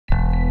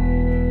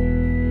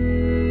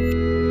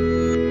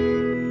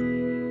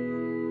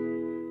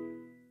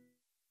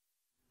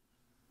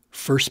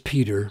1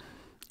 Peter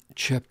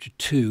chapter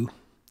 2,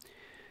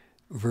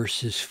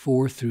 verses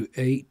 4 through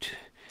 8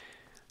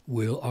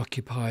 will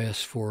occupy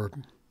us for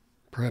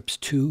perhaps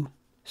 2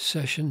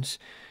 sessions.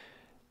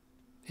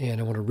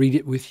 And I want to read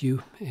it with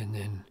you and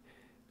then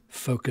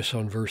focus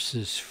on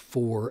verses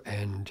 4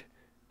 and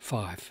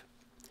 5.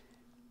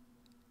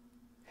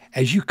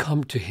 As you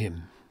come to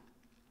him,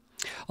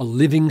 a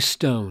living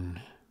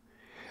stone,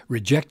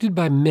 rejected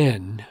by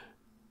men,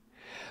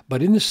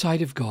 but in the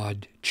sight of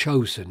God,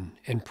 chosen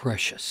and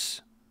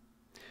precious.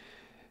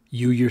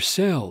 You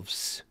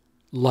yourselves,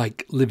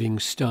 like living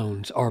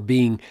stones, are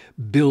being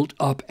built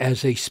up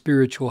as a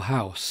spiritual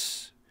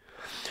house,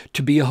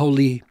 to be a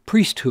holy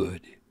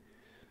priesthood,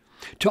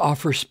 to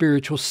offer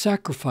spiritual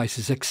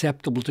sacrifices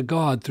acceptable to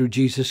God through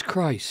Jesus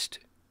Christ.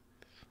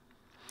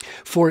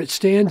 For it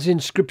stands in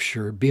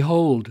Scripture,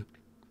 Behold,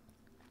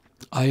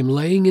 I am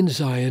laying in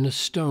Zion a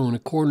stone, a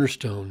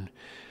cornerstone,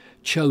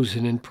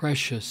 chosen and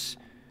precious,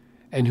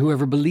 and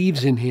whoever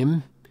believes in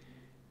him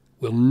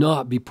will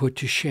not be put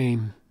to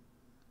shame.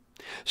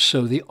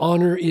 So the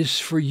honor is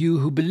for you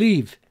who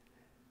believe,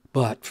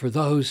 but for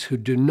those who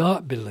do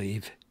not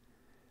believe,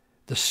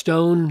 the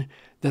stone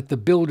that the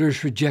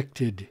builders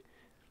rejected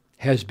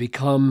has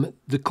become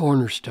the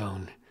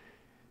cornerstone,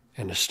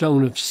 and a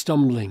stone of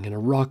stumbling and a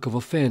rock of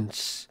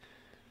offense.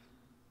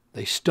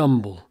 They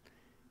stumble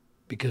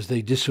because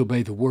they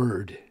disobey the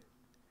word,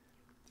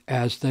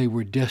 as they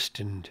were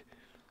destined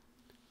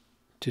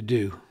to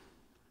do.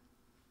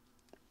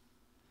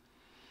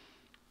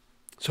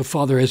 So,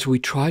 Father, as we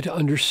try to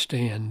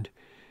understand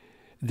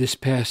this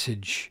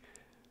passage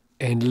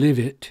and live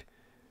it,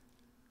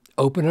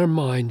 open our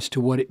minds to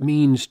what it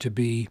means to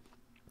be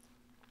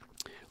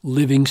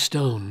living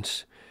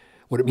stones,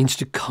 what it means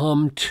to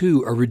come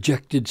to a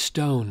rejected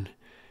stone,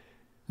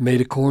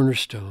 made a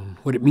cornerstone,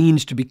 what it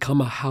means to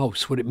become a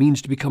house, what it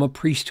means to become a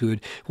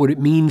priesthood, what it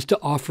means to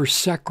offer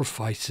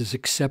sacrifices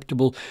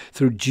acceptable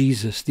through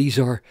Jesus. These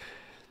are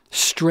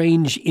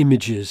strange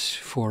images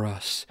for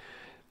us.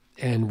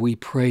 And we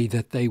pray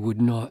that they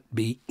would not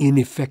be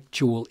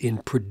ineffectual in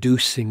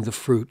producing the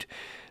fruit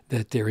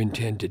that they're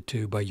intended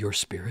to by your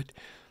Spirit.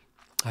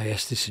 I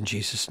ask this in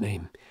Jesus'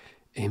 name.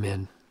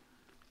 Amen.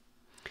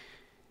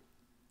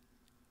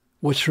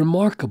 What's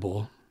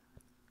remarkable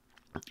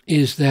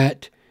is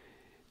that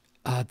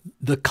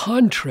the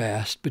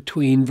contrast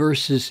between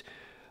verses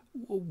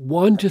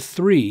 1 to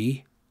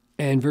 3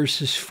 and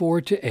verses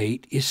 4 to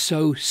 8 is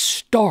so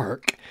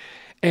stark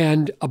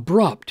and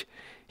abrupt.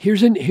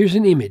 Here's an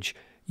image.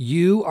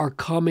 You are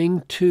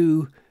coming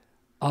to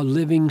a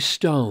living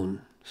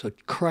stone. So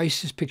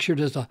Christ is pictured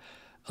as a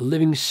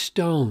living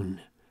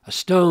stone, a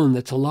stone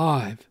that's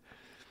alive,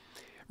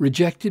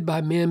 rejected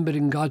by men, but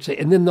in God's sight.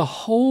 And then the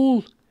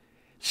whole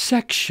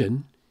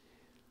section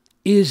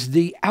is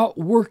the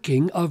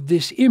outworking of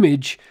this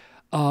image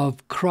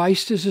of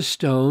Christ as a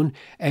stone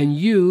and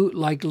you,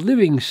 like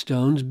living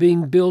stones,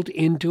 being built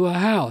into a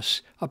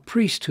house, a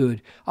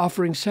priesthood,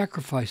 offering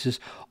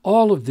sacrifices.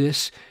 All of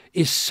this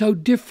is so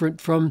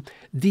different from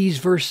these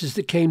verses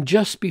that came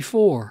just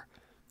before,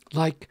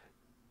 like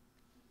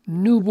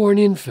newborn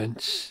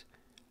infants,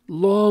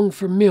 long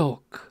for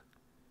milk,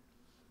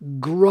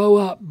 grow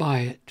up by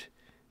it.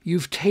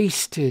 You've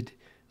tasted,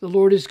 the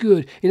Lord is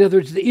good. In other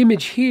words, the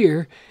image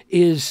here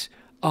is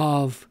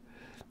of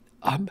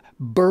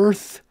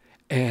birth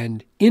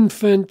and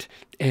infant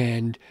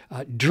and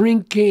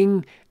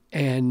drinking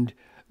and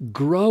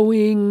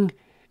growing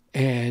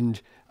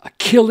and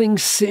killing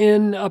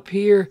sin up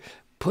here,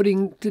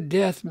 putting to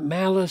death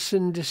malice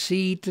and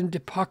deceit and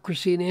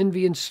hypocrisy and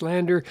envy and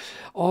slander,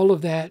 all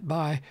of that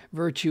by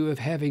virtue of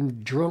having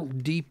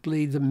drunk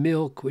deeply the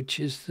milk, which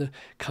is the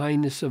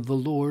kindness of the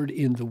Lord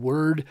in the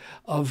word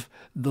of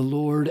the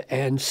Lord.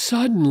 And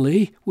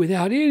suddenly,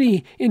 without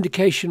any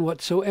indication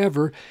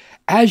whatsoever,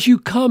 as you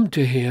come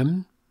to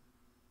him,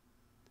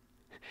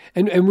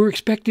 and we're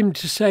expecting him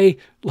to say,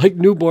 like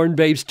newborn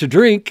babes, to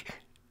drink,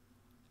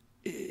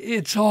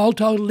 it's all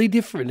totally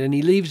different. And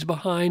he leaves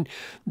behind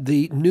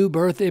the new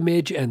birth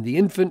image and the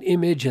infant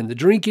image and the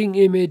drinking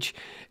image,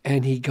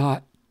 and he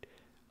got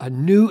a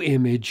new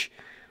image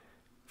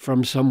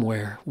from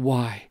somewhere.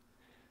 Why?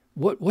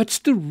 What's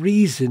the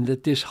reason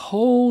that this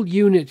whole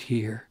unit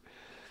here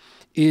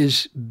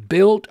is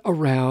built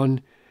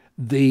around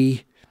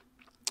the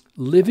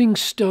living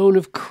stone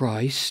of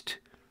Christ,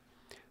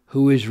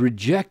 who is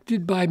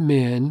rejected by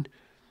men,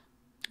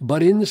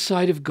 but in the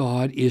sight of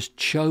God is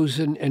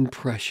chosen and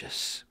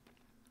precious?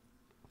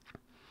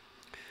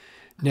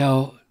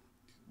 Now,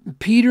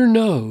 Peter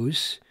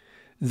knows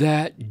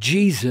that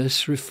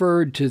Jesus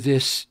referred to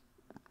this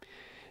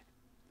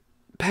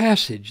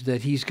passage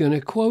that he's going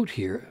to quote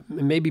here.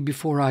 Maybe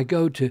before I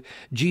go to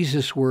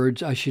Jesus'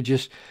 words, I should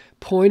just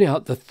point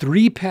out the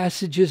 3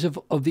 passages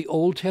of the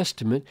Old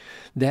Testament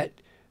that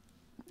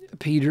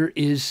Peter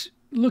is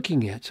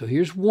looking at. So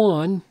here's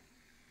one.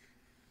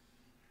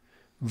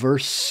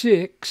 Verse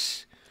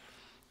 6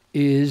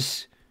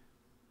 is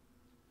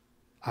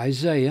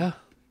Isaiah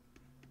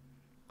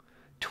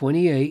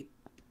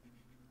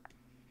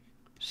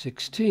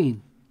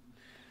 28:16.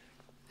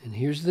 And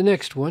here's the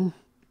next one.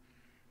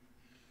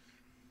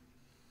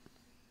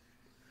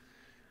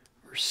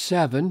 Verse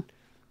 7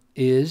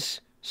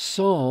 is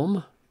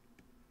Psalm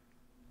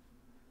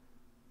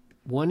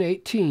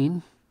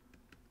 118,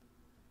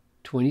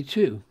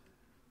 22.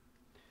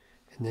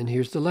 And then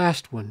here's the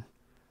last one.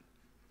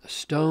 A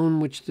stone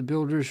which the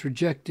builders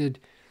rejected,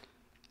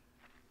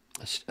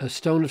 a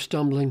stone of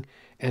stumbling,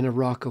 and a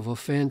rock of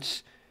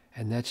offense.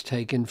 And that's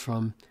taken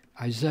from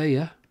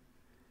Isaiah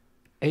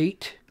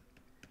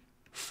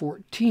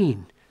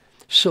 8:14.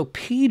 So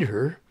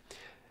Peter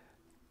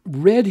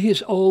read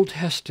his Old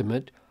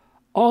Testament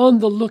on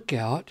the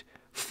lookout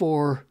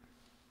for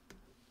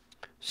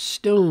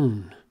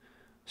stone,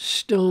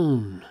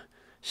 stone,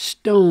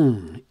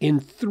 stone in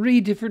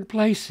 3 different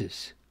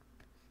places.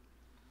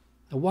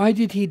 Now, why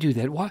did he do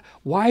that?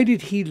 Why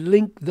did he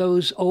link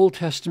those Old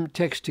Testament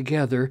texts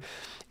together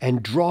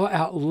and draw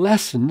out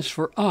lessons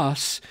for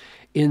us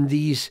in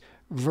these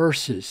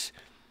verses?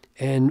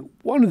 And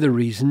one of the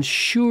reasons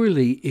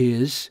surely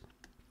is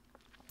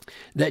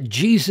that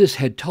Jesus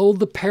had told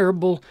the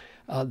parable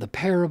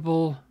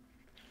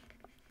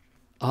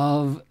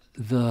of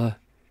the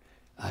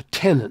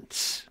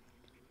tenants.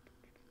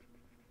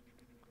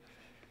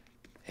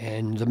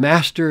 And the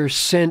master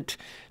sent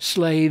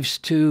slaves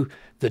to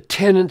the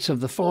tenants of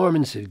the farm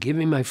and said, "Give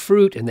me my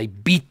fruit," and they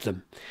beat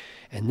them.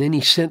 And then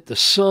he sent the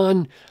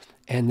son,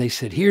 and they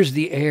said, "Here's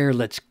the heir,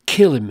 let's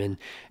kill him,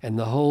 and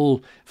the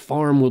whole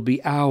farm will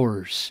be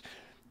ours."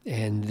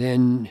 And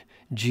then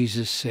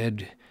Jesus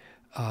said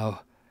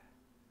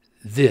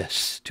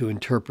this to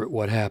interpret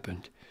what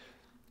happened.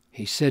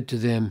 He said to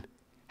them,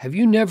 "Have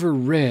you never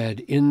read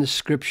in the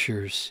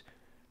Scriptures,"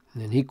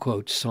 and then he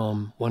quotes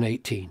Psalm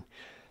 118,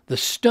 "the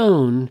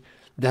stone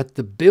that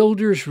the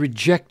builders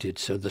rejected,"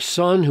 so the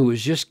son who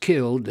was just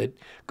killed that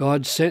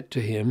God sent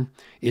to him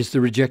is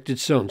the rejected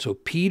stone. So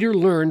Peter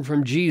learned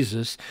from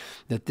Jesus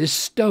that this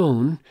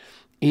stone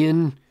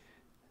in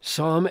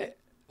Psalm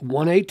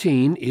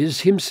 118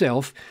 is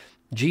himself,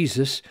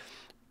 Jesus.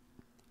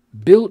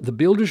 The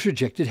builders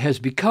rejected has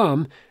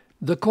become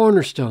the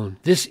cornerstone.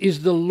 This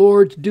is the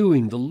Lord's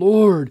doing. The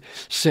Lord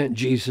sent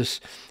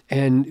Jesus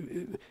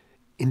and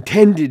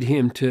intended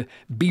him to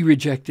be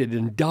rejected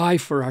and die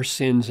for our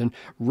sins and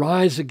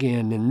rise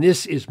again. And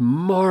this is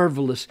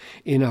marvelous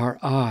in our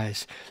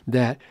eyes,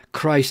 that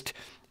Christ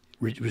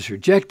was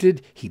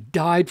rejected, he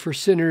died for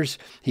sinners,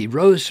 he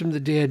rose from the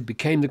dead,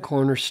 became the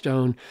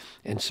cornerstone.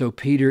 And so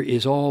Peter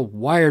is all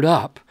wired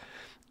up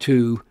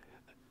to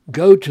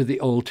go to the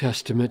Old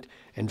Testament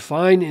and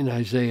find in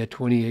Isaiah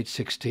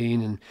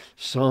 28:16 and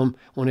Psalm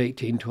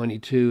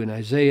 118:22 and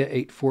Isaiah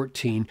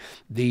 8:14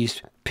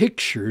 these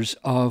pictures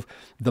of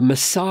the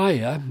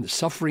Messiah, the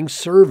suffering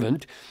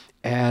servant,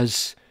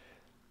 as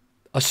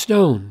a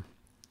stone.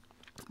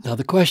 Now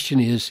the question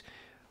is,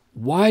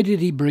 why did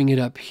he bring it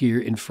up here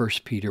in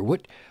 1 Peter?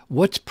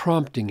 What's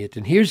prompting it?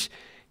 And here's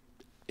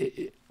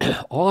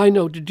all I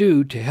know to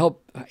do to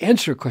help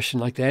answer a question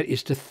like that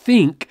is to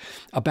think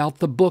about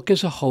the book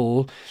as a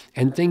whole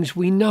and things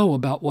we know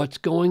about what's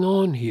going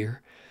on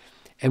here.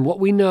 And what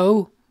we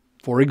know,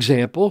 for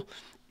example,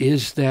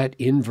 is that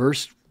in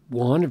verse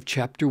 1 of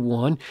chapter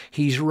 1,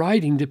 he's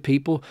writing to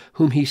people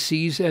whom he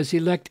sees as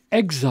elect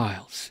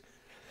exiles.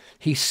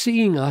 He's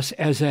seeing us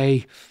as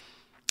a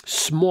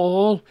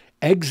small,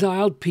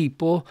 exiled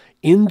people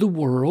in the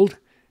world.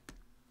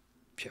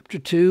 Chapter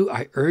 2,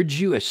 I urge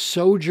you as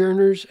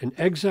sojourners and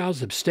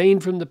exiles, abstain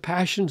from the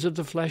passions of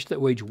the flesh that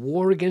wage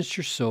war against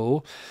your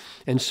soul.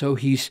 And so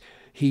he's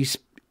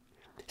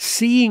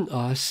seeing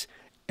us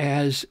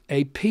as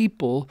a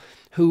people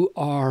who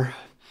are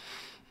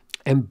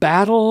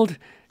embattled,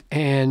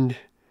 and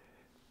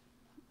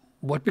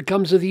what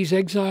becomes of these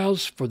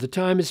exiles? For the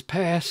time is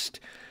past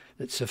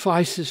that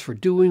suffices for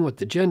doing what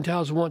the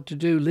Gentiles want to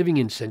do, living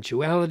in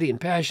sensuality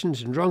and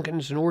passions and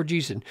drunkenness and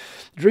orgies and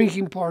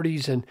drinking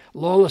parties and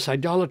lawless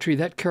idolatry.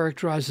 That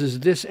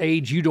characterizes this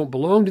age. You don't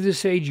belong to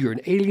this age. You're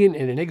an alien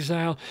and an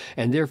exile,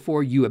 and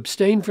therefore you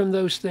abstain from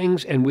those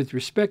things. And with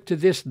respect to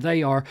this,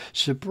 they are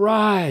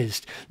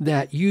surprised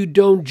that you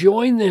don't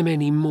join them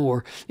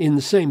anymore in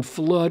the same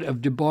flood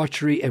of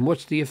debauchery. And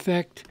what's the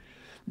effect?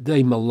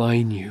 They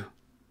malign you.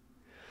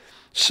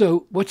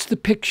 So what's the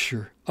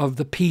picture of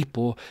the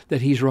people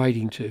that he's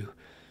writing to?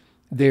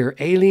 They're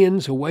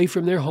aliens away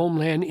from their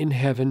homeland in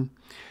heaven.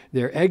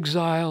 They're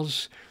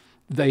exiles.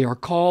 They are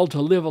called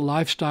to live a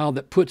lifestyle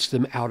that puts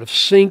them out of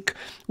sync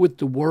with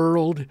the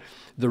world.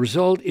 The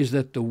result is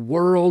that the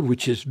world,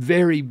 which is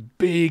very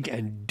big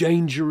and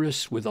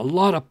dangerous with a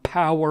lot of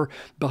power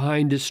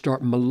behind it,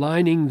 start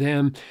maligning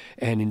them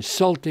and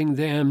insulting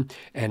them,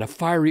 and a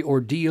fiery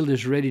ordeal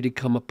is ready to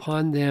come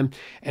upon them.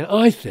 And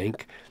I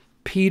think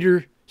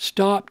Peter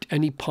stopped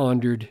and he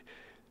pondered,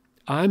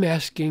 I'm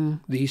asking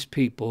these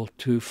people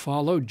to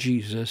follow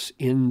Jesus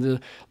in the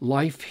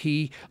life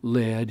he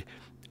led,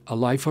 a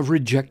life of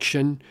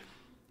rejection,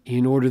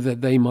 in order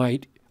that they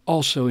might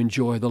also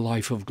enjoy the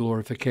life of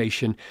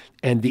glorification.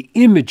 And the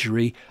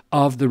imagery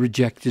of the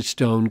rejected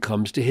stone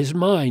comes to his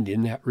mind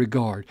in that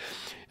regard.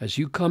 As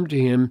you come to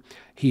him,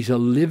 he's a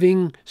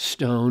living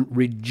stone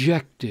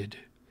rejected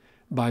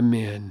by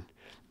men,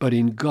 but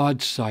in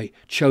God's sight,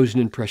 chosen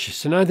and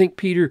precious. And I think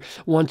Peter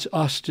wants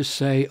us to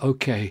say,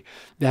 okay,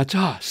 that's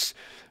us.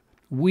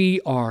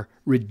 We are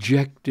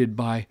rejected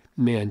by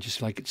men,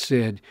 just like it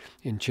said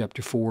in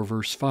chapter 4,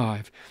 verse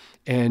 5.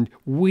 And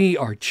we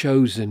are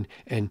chosen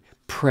and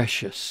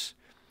precious.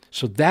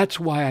 So that's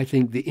why I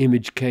think the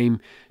image came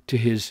to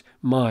his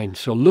mind.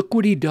 So look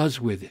what he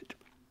does with it.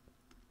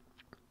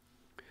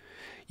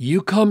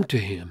 You come to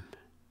him.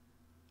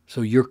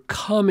 So you're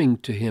coming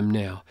to him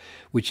now,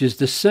 which is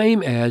the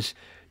same as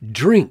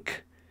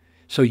drink.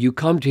 So you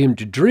come to him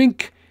to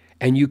drink,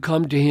 and you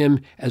come to him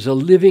as a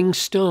living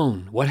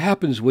stone. What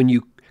happens when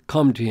you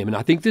come to him? And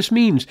I think this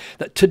means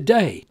that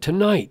today,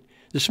 tonight,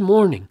 this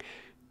morning,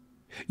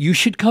 you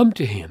should come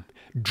to him,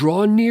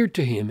 draw near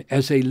to him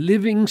as a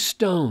living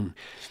stone.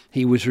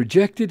 He was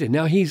rejected, and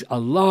now he's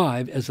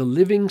alive as a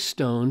living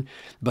stone,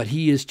 but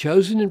he is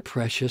chosen and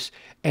precious.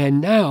 And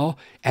now,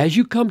 as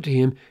you come to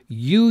him,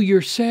 you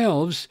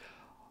yourselves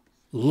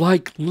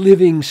like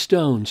living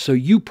stones. So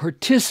you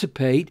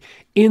participate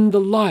in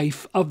the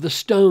life of the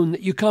stone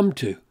that you come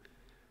to.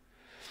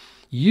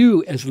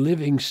 You as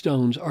living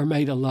stones are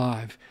made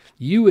alive.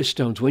 You as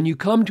stones. When you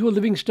come to a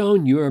living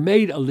stone, you are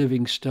made a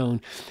living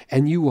stone,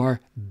 and you are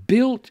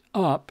built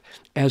up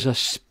as a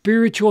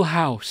spiritual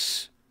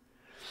house.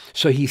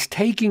 So he's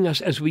taking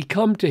us as we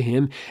come to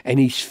him, and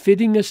he's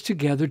fitting us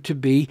together to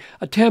be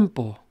a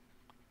temple.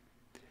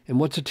 And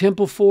what's a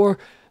temple for?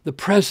 The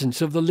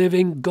presence of the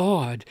living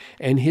God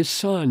and his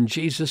Son,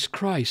 Jesus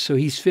Christ. So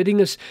he's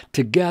fitting us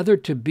together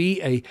to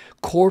be a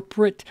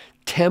corporate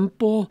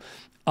temple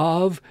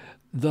of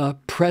the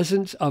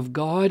presence of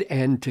God,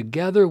 and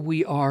together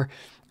we are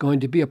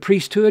going to be a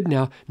priesthood.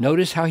 Now,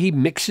 notice how he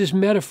mixes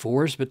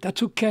metaphors, but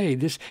that's okay.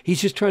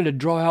 He's just trying to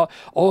draw out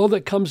all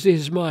that comes to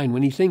his mind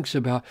when he thinks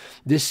about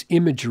this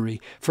imagery.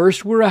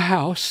 First, we're a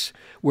house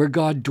where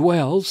God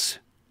dwells,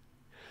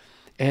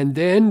 and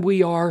then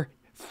we are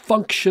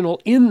functional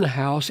in the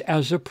house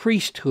as a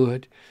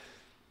priesthood.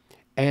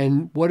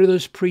 And what do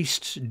those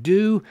priests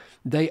do?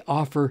 They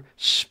offer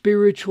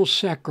spiritual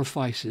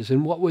sacrifices.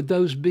 And what would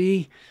those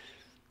be?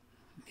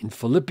 In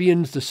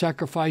Philippians, the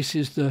sacrifice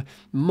is the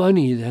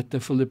money that the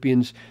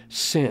Philippians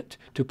sent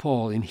to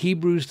Paul. In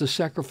Hebrews, the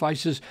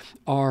sacrifices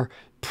are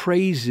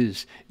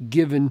praises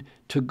given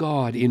to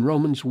God. In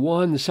Romans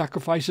 1, the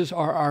sacrifices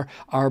are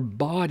our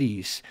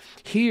bodies.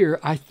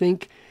 Here, I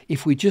think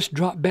if we just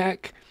drop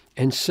back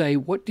and say,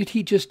 what did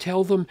he just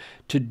tell them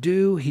to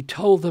do? He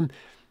told them,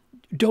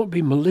 don't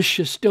be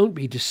malicious, don't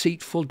be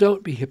deceitful,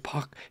 don't be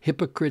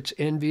hypocrites,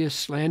 envious,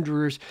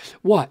 slanderers.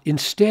 What?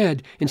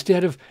 Instead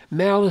of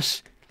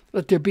malice,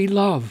 let there be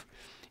love.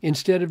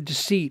 Instead of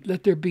deceit,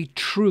 let there be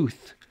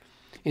truth.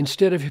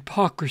 Instead of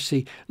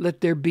hypocrisy, let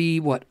there be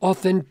what?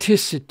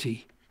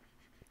 Authenticity.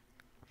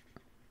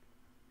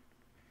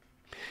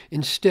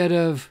 Instead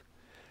of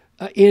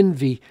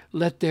envy,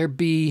 let there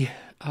be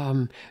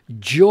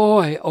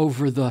joy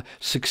over the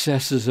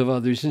successes of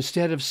others.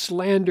 Instead of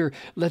slander,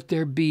 let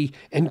there be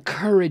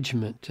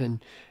encouragement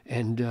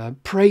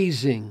and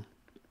praising.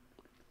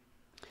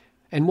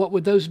 And what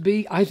would those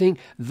be? I think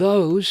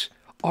those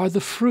are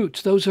the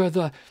fruits. Those are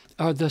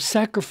the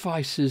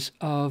sacrifices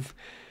of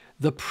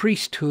the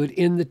priesthood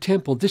in the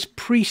temple. This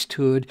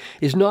priesthood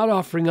is not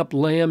offering up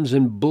lambs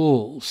and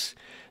bulls.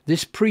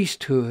 This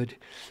priesthood,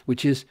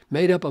 which is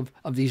made up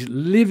of these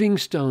living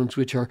stones,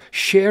 which are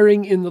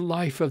sharing in the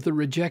life of the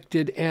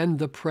rejected and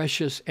the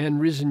precious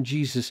and risen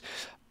Jesus,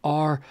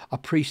 are a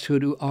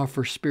priesthood who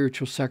offer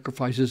spiritual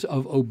sacrifices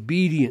of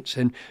obedience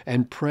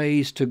and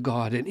praise to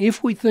God. And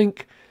if we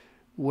think,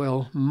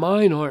 well,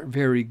 mine aren't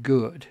very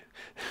good,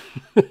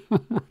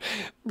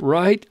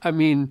 right? I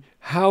mean,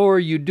 how are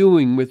you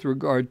doing with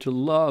regard to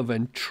love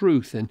and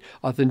truth and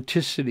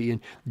authenticity and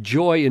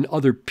joy in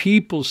other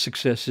people's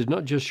successes,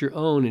 not just your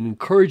own, and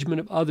encouragement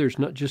of others,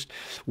 not just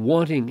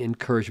wanting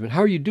encouragement?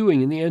 How are you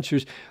doing? And the answer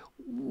is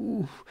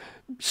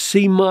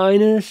C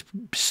minus,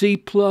 C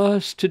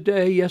plus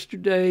today,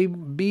 yesterday,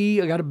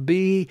 B, I got a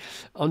B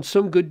on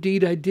some good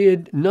deed I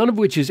did, none of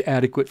which is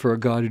adequate for a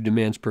God who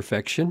demands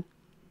perfection,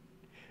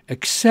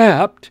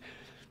 except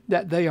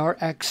that they are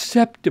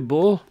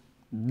acceptable,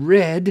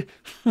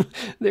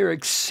 they're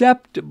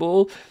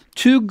acceptable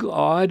to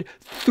God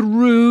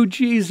through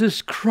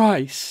Jesus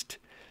Christ.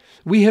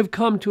 We have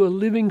come to a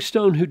living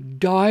stone who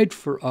died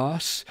for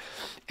us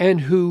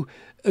and who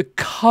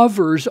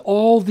covers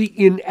all the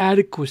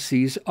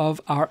inadequacies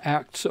of our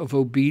acts of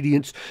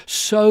obedience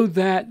so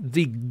that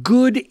the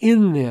good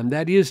in them,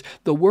 that is,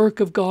 the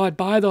work of God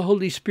by the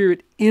Holy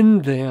Spirit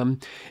in them,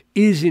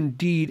 is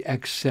indeed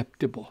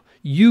acceptable.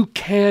 You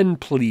can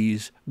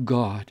please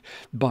God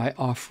by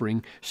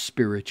offering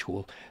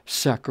spiritual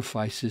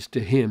sacrifices to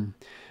Him,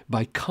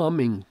 by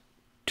coming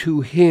to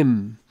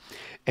Him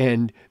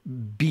and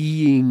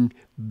being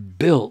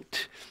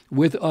built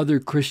with other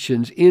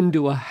Christians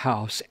into a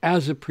house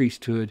as a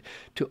priesthood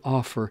to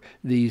offer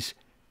these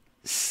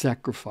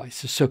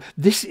sacrifices. So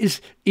this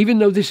is, even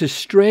though this is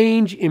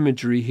strange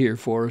imagery here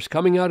for us,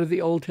 coming out of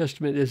the Old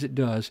Testament as it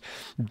does,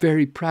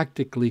 very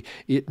practically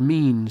it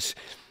means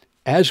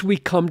as we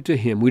come to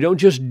him, we don't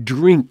just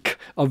drink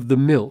of the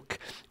milk.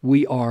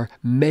 We are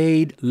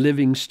made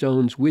living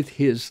stones with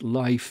his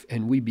life,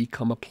 and we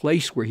become a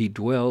place where he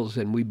dwells,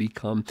 and we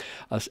become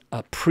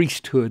a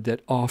priesthood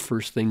that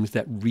offers things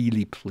that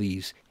really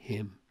please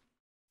him.